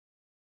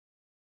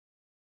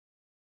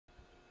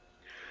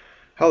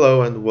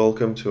Hello and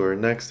welcome to our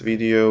next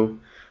video.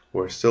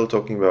 We're still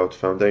talking about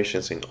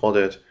foundations in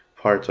audit,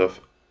 part of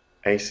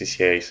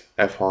ACCA's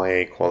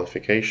FIA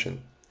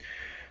qualification.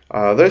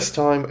 This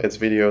time it's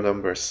video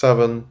number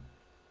 7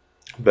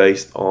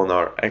 based on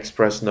our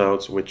express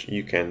notes, which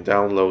you can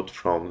download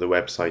from the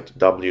website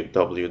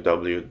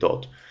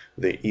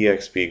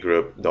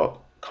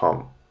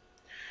www.theexpgroup.com.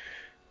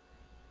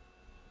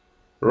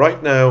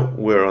 Right now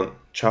we're on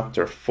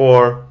chapter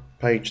 4,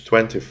 page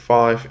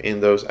 25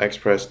 in those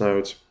express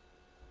notes,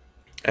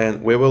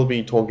 and we will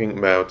be talking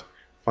about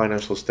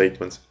financial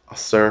statements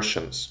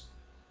assertions.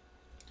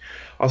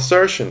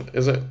 Assertion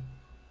is a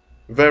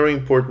very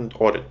important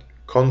audit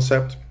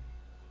concept,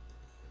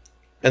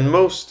 and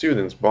most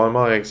students, by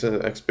my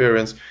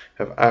experience,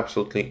 have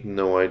absolutely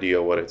no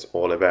idea what it's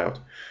all about,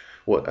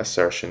 what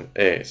assertion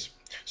is.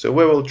 So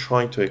we will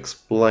try to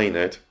explain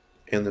it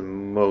in the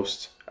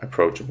most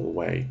approachable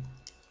way.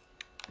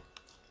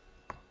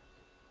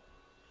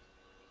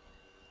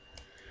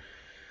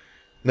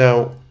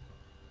 Now,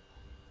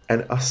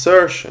 an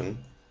assertion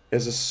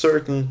is a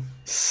certain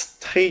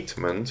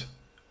statement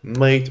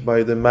made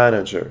by the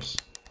managers.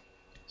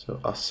 So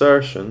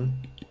assertion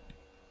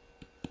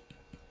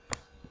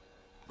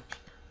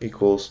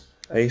equals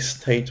a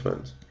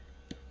statement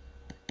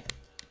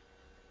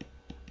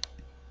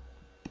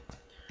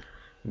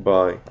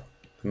by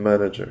the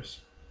managers.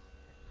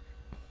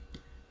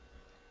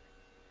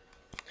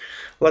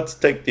 Let's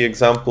take the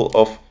example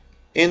of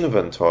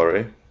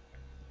inventory,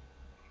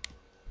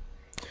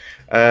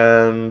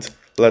 and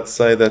let's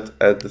say that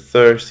at the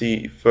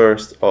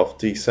 31st of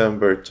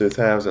December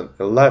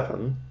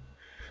 2011,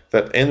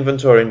 that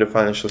inventory in the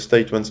financial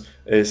statements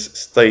is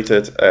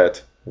stated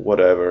at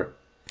whatever,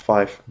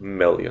 $5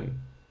 million.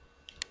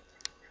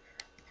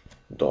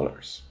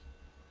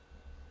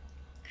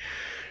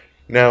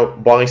 Now,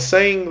 by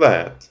saying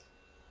that,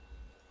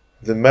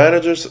 the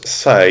managers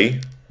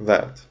say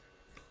that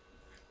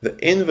the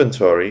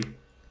inventory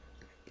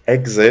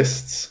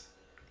exists,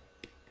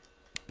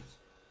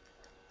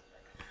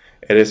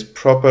 it is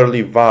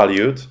properly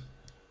valued,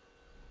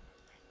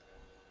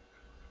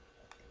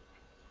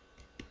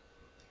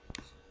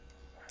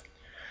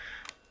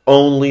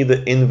 only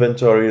the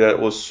inventory that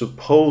was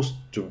supposed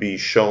to be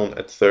shown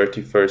at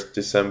 31st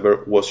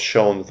December was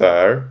shown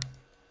there.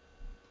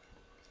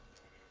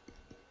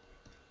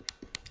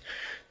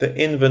 The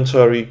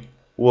inventory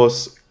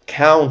was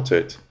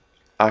counted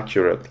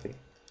accurately.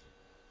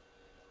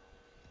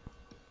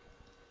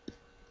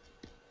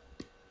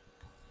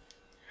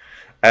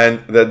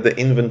 And that the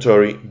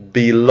inventory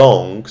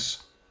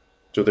belongs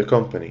to the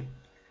company.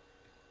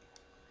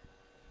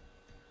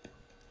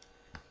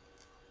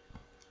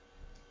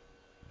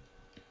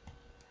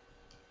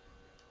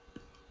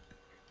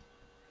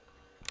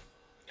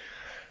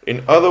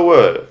 In other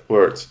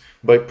words,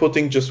 by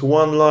putting just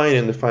one line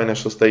in the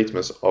financial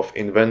statements of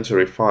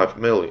inventory 5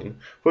 million,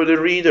 for the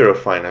reader of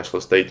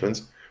financial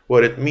statements,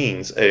 what it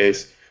means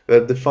is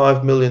that the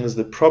 5 million is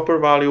the proper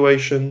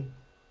valuation.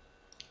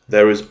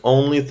 There is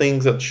only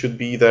things that should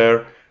be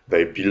there.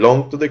 They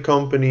belong to the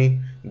company.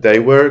 They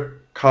were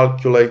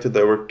calculated.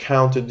 They were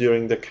counted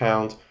during the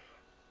count.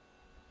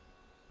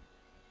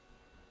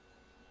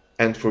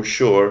 And for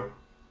sure,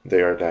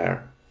 they are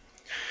there.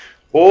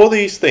 All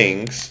these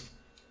things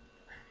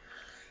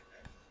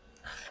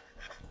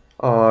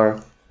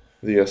are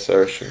the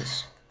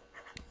assertions.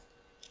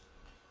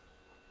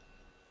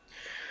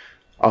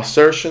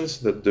 Assertions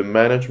that the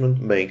management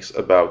makes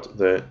about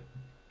the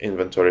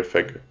inventory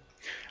figure.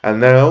 And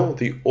now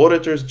the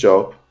auditor's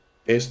job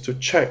is to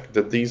check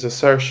that these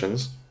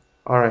assertions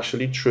are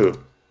actually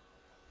true.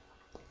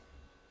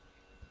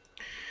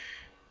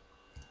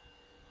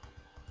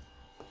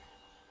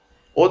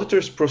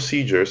 Auditor's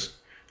procedures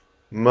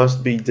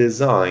must be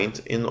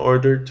designed in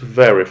order to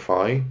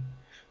verify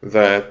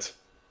that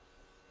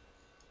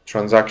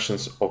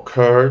transactions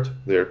occurred,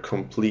 they're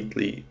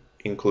completely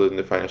included in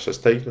the financial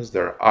statements,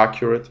 they're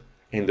accurate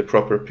in the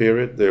proper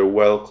period, they're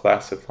well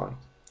classified.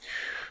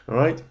 All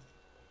right?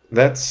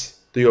 That's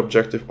the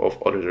objective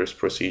of auditor's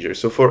procedure.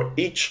 So for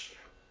each,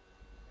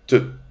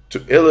 to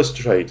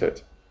illustrate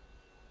it,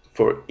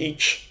 for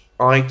each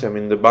item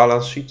in the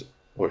balance sheet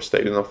or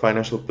statement of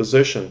financial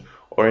position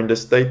or in the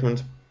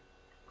statement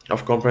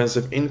of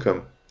comprehensive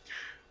income,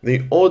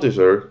 the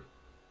auditor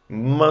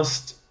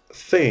must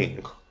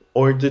think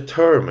or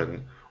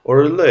determine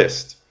or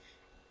list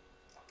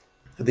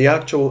the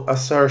actual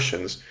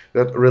assertions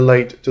that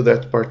relate to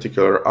that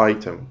particular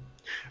item.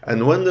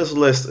 And when this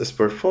list is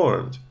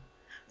performed,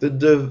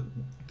 the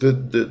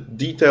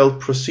detailed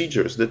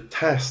procedures, the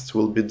tests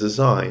will be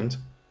designed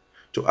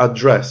to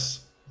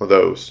address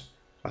those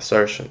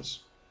assertions.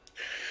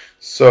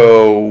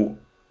 So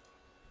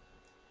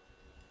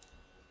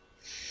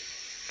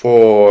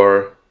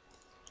for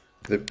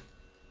the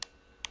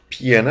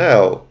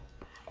P&L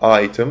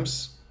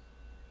items,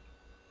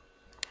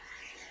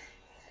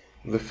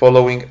 the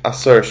following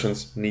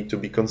assertions need to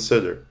be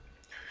considered.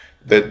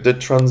 That the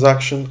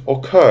transaction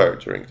occurred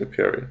during the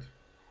period.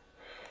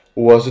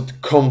 Was it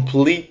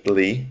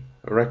completely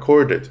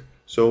recorded?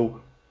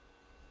 So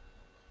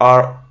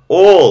Are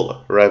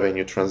all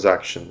revenue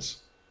transactions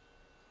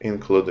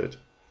included?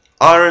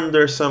 Aren't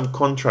there some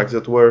contracts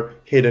that were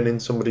hidden in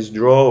somebody's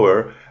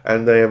drawer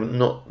and they have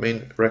not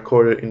been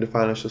recorded in the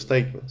financial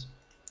statements?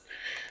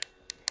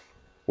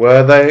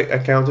 Were they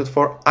accounted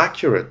for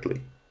accurately,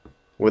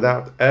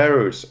 without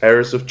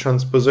errors of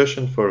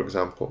transposition, for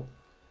example?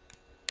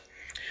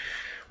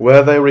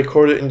 Were they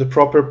recorded in the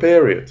proper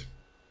period?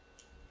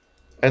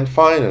 And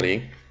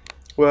finally,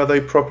 were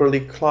they properly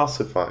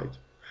classified?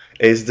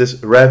 Is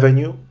this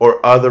revenue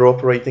or other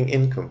operating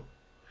income?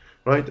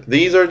 Right?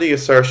 These are the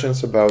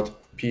assertions about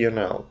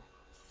P&L.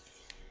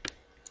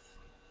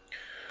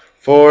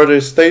 For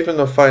the statement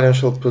of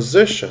financial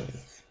position,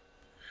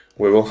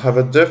 we will have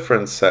a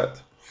different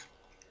set,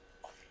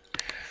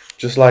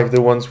 just like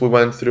the ones we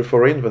went through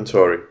for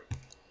inventory.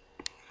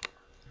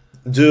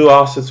 Do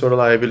assets or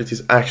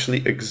liabilities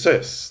actually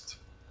exist?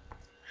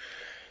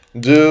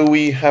 Do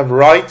we have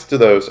rights to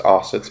those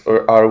assets,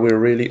 or are we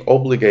really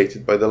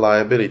obligated by the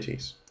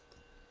liabilities?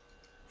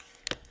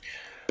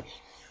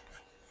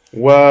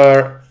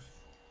 Were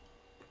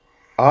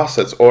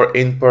assets, or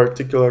in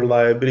particular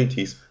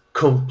liabilities,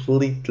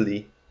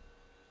 completely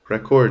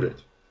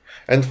recorded?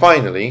 And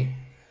finally,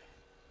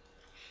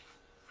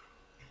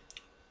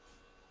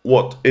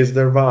 what is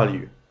their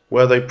value?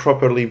 Were they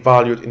properly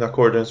valued in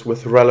accordance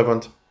with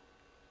relevant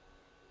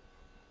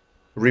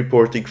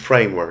reporting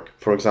framework?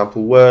 For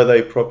example, were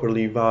they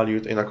properly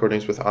valued in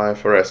accordance with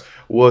IFRS?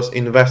 Was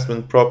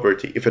investment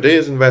property, if it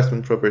is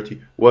investment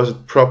property, was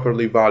it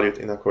properly valued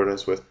in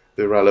accordance with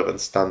the relevant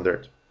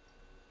standard?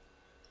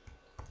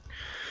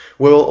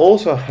 We will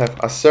also have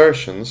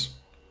assertions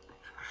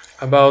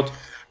about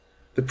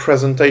the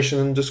presentation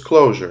and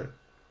disclosure.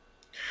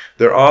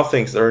 There are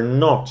things that are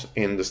not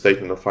in the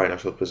statement of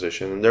financial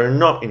position and they're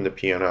not in the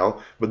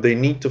P&L, but they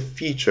need to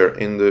feature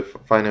in the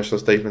financial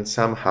statement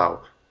somehow,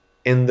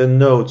 in the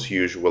notes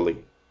usually.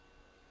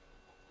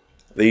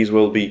 These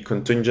will be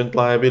contingent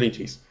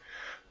liabilities,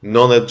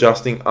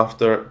 non-adjusting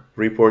after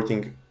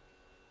reporting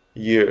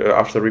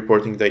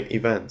date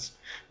events.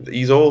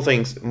 These all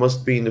things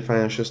must be in the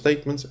financial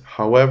statements.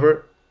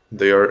 However,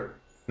 they are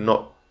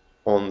not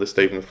on the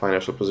statement of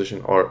financial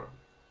position or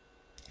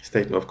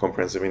statement of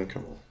comprehensive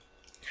income.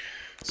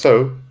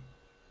 So,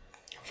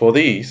 for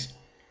these,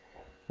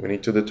 we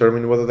need to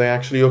determine whether they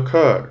actually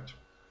occurred.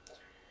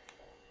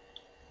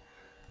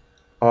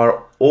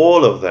 Are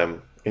all of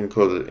them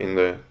included in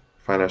the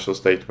financial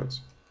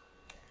statements?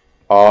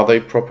 Are they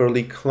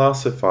properly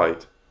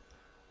classified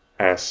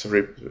as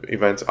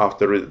events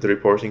after the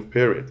reporting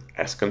period,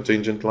 as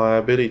contingent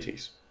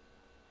liabilities?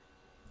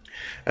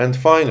 And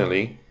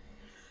finally,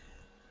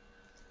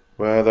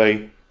 were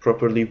they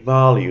properly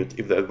valued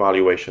if that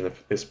valuation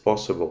is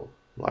possible,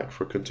 like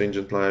for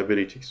contingent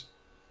liabilities?